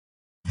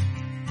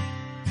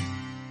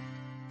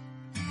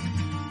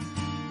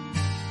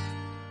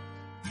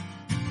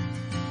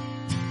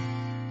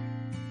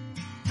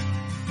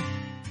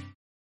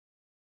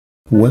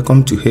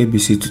Welcome to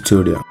ABC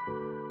tutorial.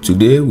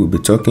 Today we'll be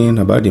talking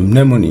about the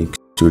mnemonics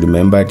to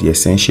remember the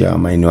essential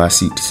amino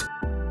acids.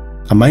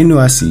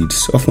 Amino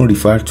acids, often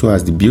referred to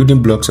as the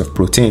building blocks of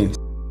proteins,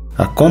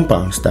 are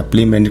compounds that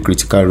play many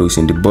critical roles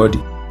in the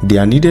body. They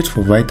are needed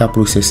for vital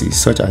processes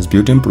such as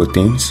building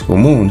proteins,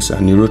 hormones,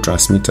 and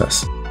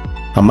neurotransmitters.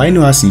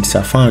 Amino acids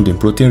are found in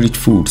protein-rich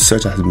foods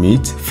such as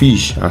meat,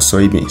 fish, and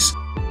soybeans.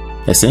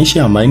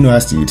 Essential amino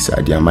acids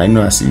are the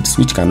amino acids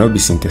which cannot be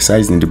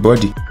synthesized in the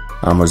body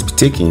and must be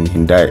taken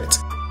in diet.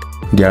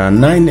 There are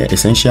 9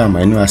 essential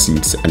amino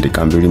acids and they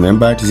can be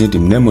remembered using the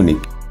mnemonic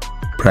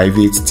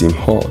PVT TIM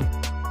HaLL,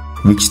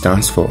 which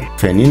stands for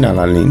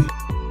phenylalanine,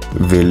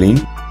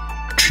 valine,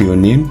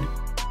 threonine,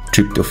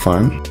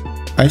 tryptophan,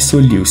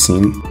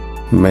 isoleucine,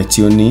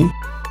 methionine,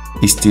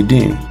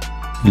 histidine,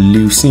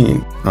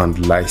 leucine, and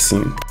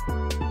lysine.